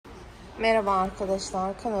Merhaba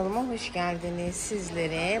arkadaşlar, kanalıma hoş geldiniz.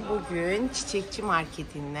 Sizlere bugün Çiçekçi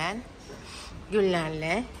Marketi'nden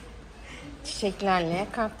güllerle, çiçeklerle,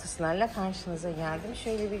 kaktüslerle karşınıza geldim.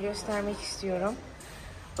 Şöyle bir göstermek istiyorum.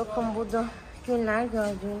 Bakın burada güller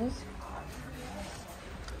gördüğünüz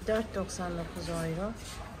 4,99 euro.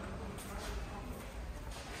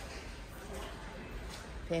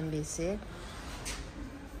 Pembesi.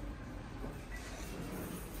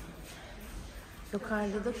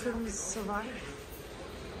 Yukarıda da kırmızısı var.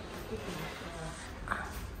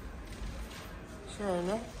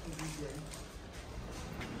 Şöyle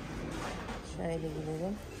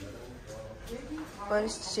gidelim.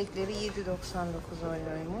 Barış çiçekleri 7,99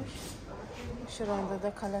 euroymuş. Şurada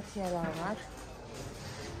da kalatyalar var.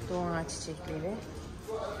 Doğa çiçekleri.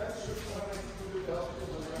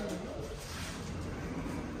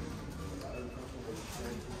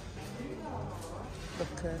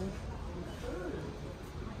 Bakın.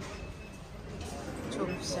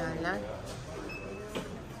 Çok güzeller.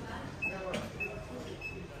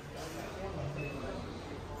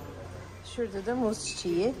 Şurada da muz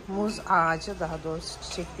çiçeği, muz ağacı, daha doğrusu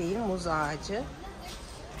çiçek değil, muz ağacı.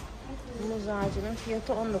 Muz ağacının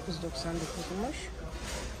fiyatı 19,99'muş.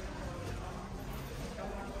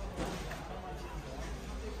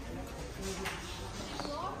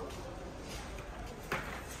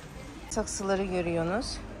 Saksıları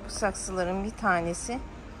görüyorsunuz. Bu saksıların bir tanesi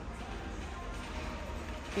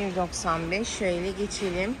 1,95. Şöyle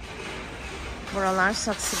geçelim. Buralar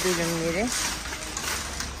saksı bölümleri.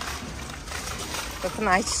 Bakın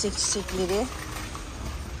ayçiçek çiçekleri.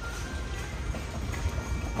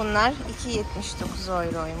 Bunlar 2,79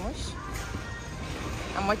 euroymuş.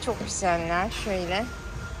 Ama çok güzeller. Şöyle.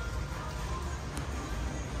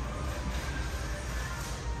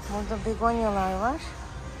 Burada begonyalar var.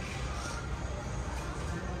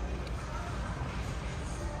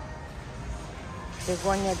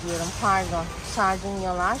 Begonya diyorum, pardon.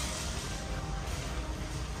 Sardunyalar.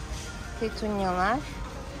 Petunyalar.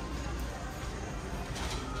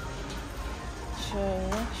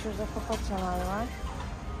 Şöyle, şurada papatyalar var.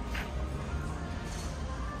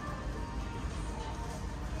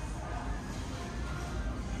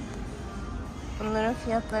 Bunların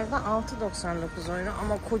fiyatları da 6,99 euro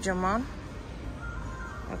ama kocaman.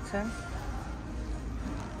 Bakın.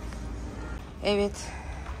 Evet.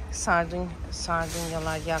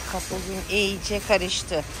 Sardunyalar ya, bugün iyice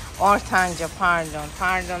karıştı. Ortanca,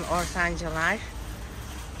 pardon ortancalar.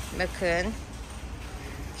 Bakın.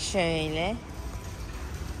 Şöyle.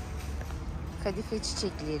 Kadife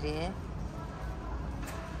çiçekleri.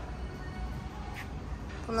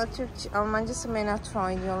 Buna Türkçe, Almancası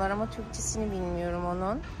Menatron diyorlar ama Türkçesini bilmiyorum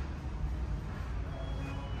onun.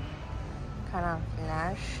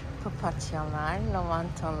 Karanfiller, papatyalar,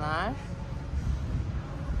 lavantalar.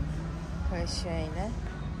 Ve şöyle.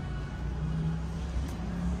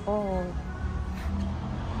 Oo.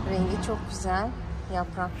 Rengi çok güzel.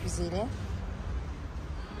 Yaprak güzeli.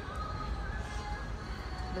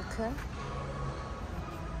 Bakın.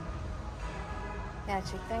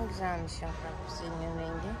 Gerçekten güzelmiş yaprak güzelinin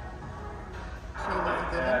rengi. Şöyle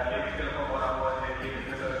gidelim.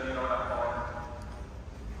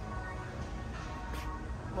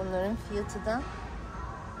 Bunların fiyatı da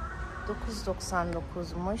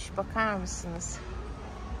 9,99'muş. Bakar mısınız?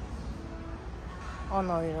 10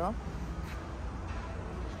 euro.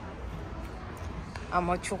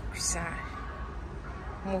 Ama çok güzel.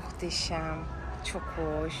 Muhteşem. Çok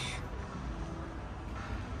hoş.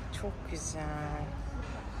 Çok güzel.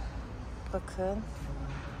 Bakın.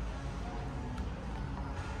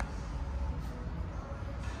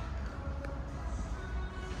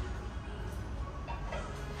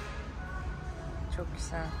 Çok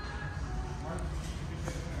güzel.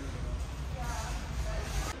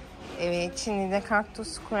 Evet, şimdi de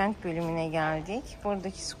kaktüs sukulent bölümüne geldik.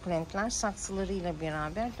 Buradaki sukulentler saksılarıyla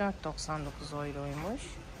beraber 4,99 euroymuş.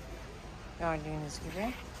 Gördüğünüz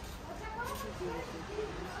gibi.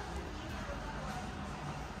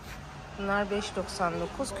 Bunlar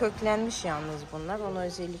 5,99. Köklenmiş yalnız bunlar. Onu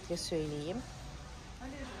özellikle söyleyeyim.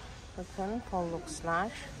 Bakın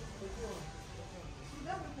polluxlar.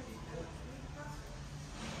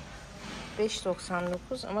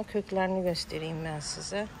 5,99 ama köklerini göstereyim ben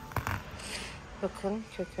size. Bakın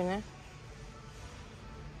köküne.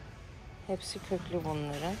 Hepsi köklü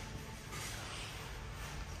bunların.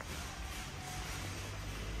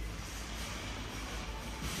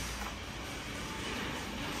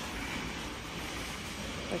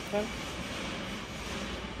 Bakın.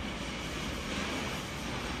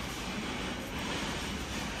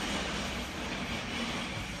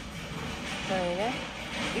 Böyle.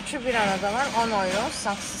 Üçü bir arada var. 10 euro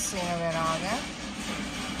saksısıyla beraber.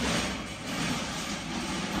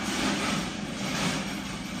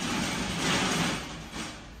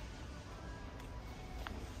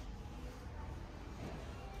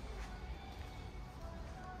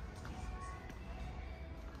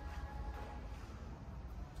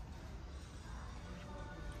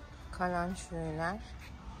 Kalançolar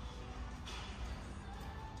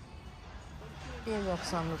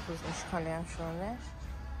 1.99'muş kalançolar.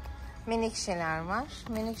 Menekşeler var.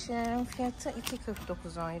 Menekşelerin fiyatı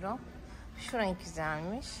 2.49 euro. Şu renk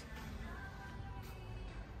güzelmiş.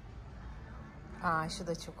 Aa, şu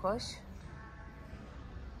da çok hoş.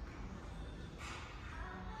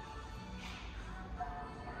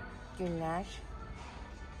 Güller.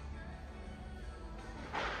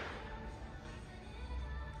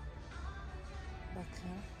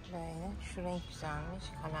 Bakın böyle. Şu renk güzelmiş.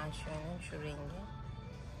 Kalanço'nun şu rengi.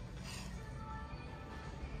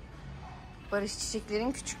 Barış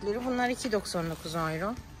çiçeklerin küçükleri. Bunlar 2.99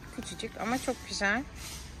 euro. Küçücük ama çok güzel.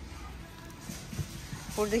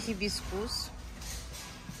 Burada hibiskus.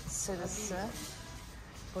 Sarısı.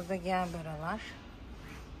 Burada gerberalar.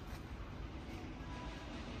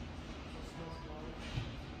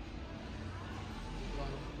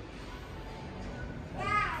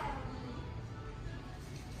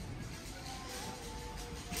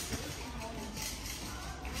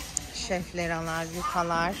 Şefleralar,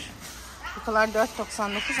 yukalar. Yukalar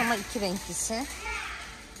 4.99 ama iki renklisi.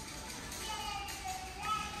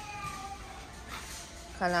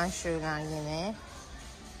 Kalançolar yine.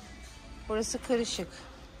 Burası karışık.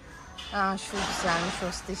 Aa, şu güzelmiş.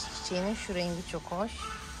 Hostes çiçeğinin şu rengi çok hoş.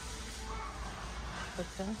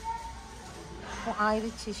 Bakın. Bu ayrı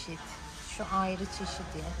çeşit. Şu ayrı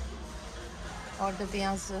çeşidi. Orada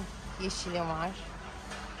beyazı, yeşili var.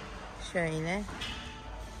 Şöyle.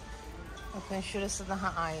 Bakın şurası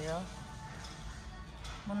daha ayrı.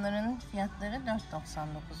 Bunların fiyatları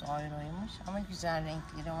 4.99 euroymuş ama güzel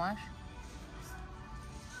renkleri var.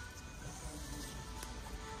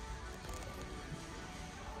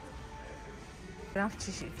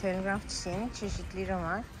 Telgraf çiçeğinin çeşitleri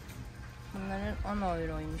var. Bunların 10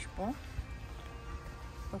 euroymuş bu.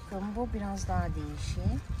 Bakın bu biraz daha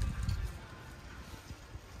değişik.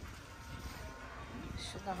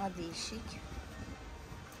 Şu daha değişik.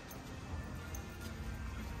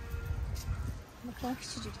 Bakın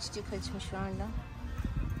küçücük çiçek açmış orada.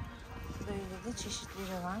 Böyle de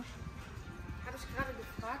çeşitleri var. Habe ich gerade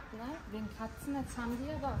gefragt, ne? Wegen Katzen, jetzt haben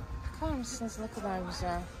die aber. Bakar mısınız ne kadar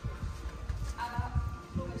güzel.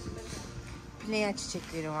 Playa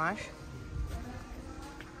çiçekleri var.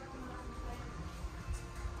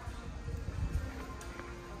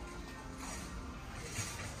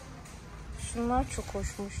 Şunlar çok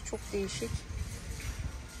hoşmuş, çok değişik.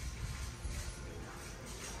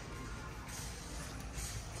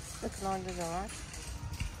 Bakın orada da var.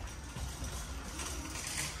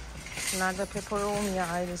 Bunlar da Peperomia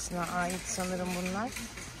ailesine ait sanırım bunlar.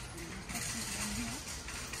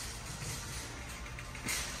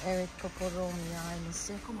 Evet, Peperomia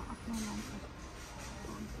ailesi.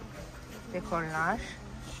 Dekorlar.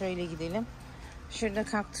 Şöyle gidelim. Şurada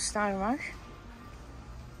kaktüsler var.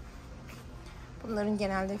 Bunların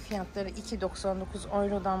genelde fiyatları 2.99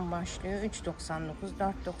 eurodan başlıyor. 3.99,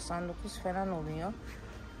 4.99 falan oluyor.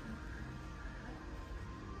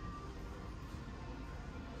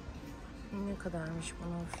 Ne kadarmış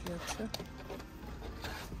bunun fiyatı?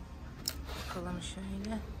 Bakalım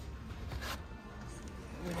şöyle.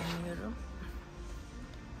 Göremiyorum.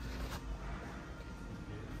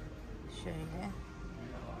 Şöyle.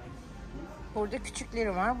 Burada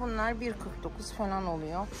küçükleri var. Bunlar 1.49 falan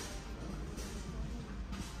oluyor.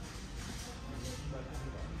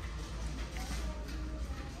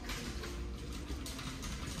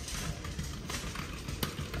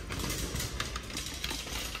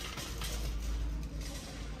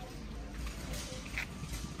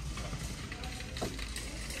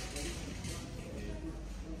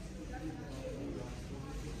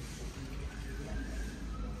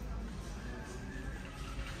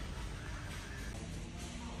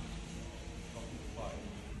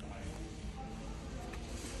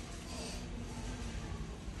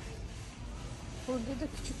 Burada da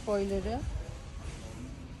küçük boyları.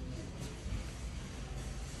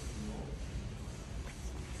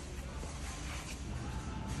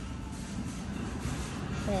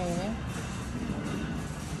 Şöyle.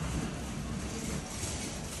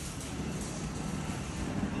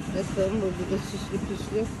 Bakın burada da süslü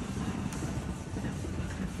püslü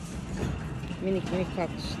minik minik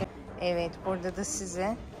kaktüsler. Evet, burada da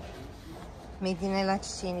size Medinela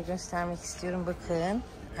çiçeğini göstermek istiyorum. Bakın,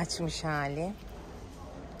 açmış hali.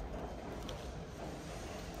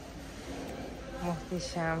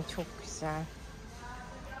 Muhteşem, çok güzel.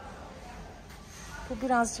 Bu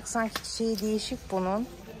birazcık sanki çiçeği değişik bunun.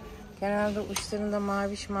 Genelde uçlarında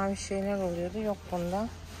maviş şeyler oluyordu. Yok bunda.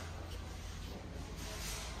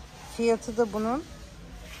 Fiyatı da bunun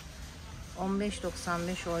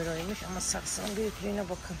 15.95 euroymuş ama saksının büyüklüğüne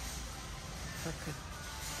bakın. Bakın.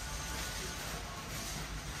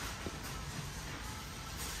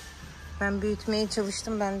 Ben büyütmeye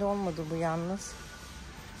çalıştım. Bende olmadı bu yalnız.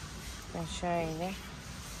 Ben şöyle.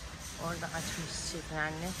 Orada açmış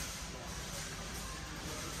çiçeklerini.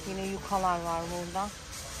 Yine yukalar var burada.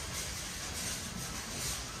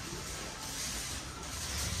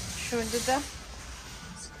 Şurada da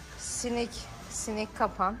sinek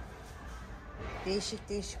kapan.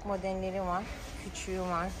 Değişik modelleri var. Küçüğü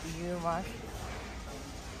var, büyüğü var.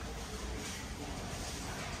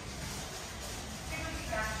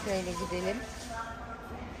 Şöyle gidelim.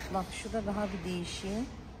 Bak şurada daha bir değişiği.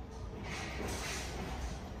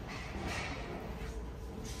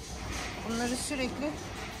 Bunları sürekli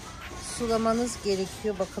sulamanız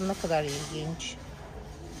gerekiyor. Bakın ne kadar ilginç.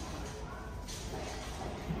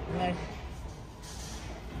 Bunlar...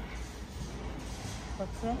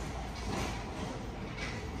 Bakın.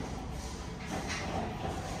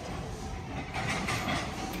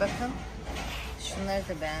 Bakın. Şunları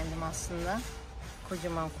da beğendim aslında.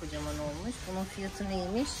 Kocaman olmuş. Bunun fiyatı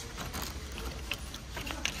neymiş?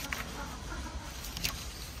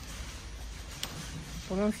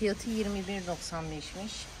 Bunun fiyatı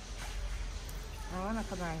 21.95'miş. Ama ne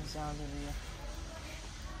kadar güzel duruyor.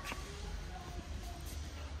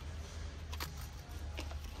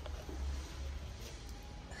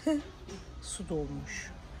 Su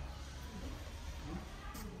dolmuş.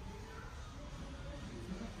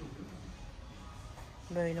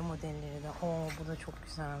 Böyle modelleri de. Oo, bu da çok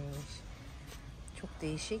güzelmiş. Çok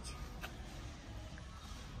değişik.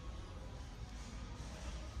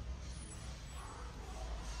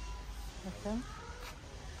 Bakın.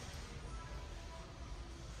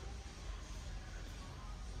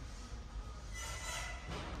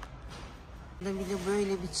 Burada bile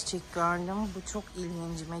böyle bir çiçek gördüm. Bu çok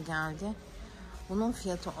ilgincime geldi. Bunun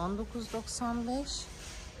fiyatı 19.95.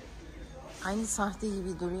 Aynı sahte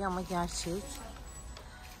gibi duruyor ama gerçek.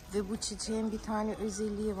 Ve bu çiçeğin bir tane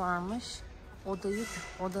özelliği varmış.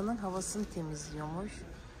 Odanın havasını temizliyormuş.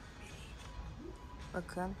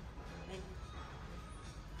 Bakın.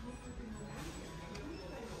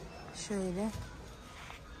 Şöyle.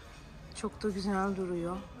 Çok da güzel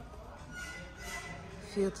duruyor.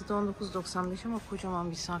 Fiyatı da 19.95 ama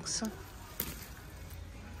kocaman bir saksı.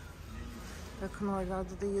 Bakın orada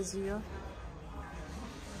adı da yazıyor.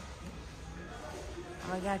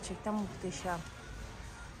 Ama gerçekten muhteşem.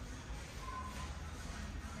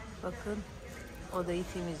 Bakın odayı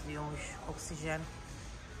temizliyormuş. Oksijen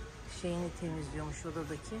şeyini temizliyormuş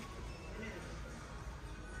odadaki.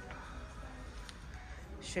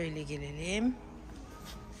 Şöyle gelelim.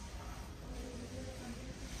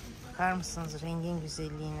 Bakar mısınız rengin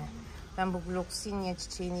güzelliğine? Ben bu Gloxinia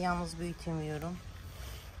çiçeğini yalnız büyütemiyorum.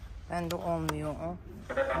 Bende olmuyor o.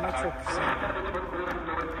 Ama çok güzel.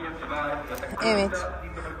 Evet.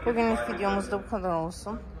 Bugünlük videomuz da bu kadar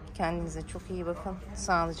olsun. Kendinize çok iyi bakın.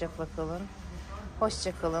 Sağlıcakla kalın.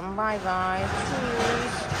 Hoşça kalın. Bay bay.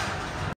 Tschüss.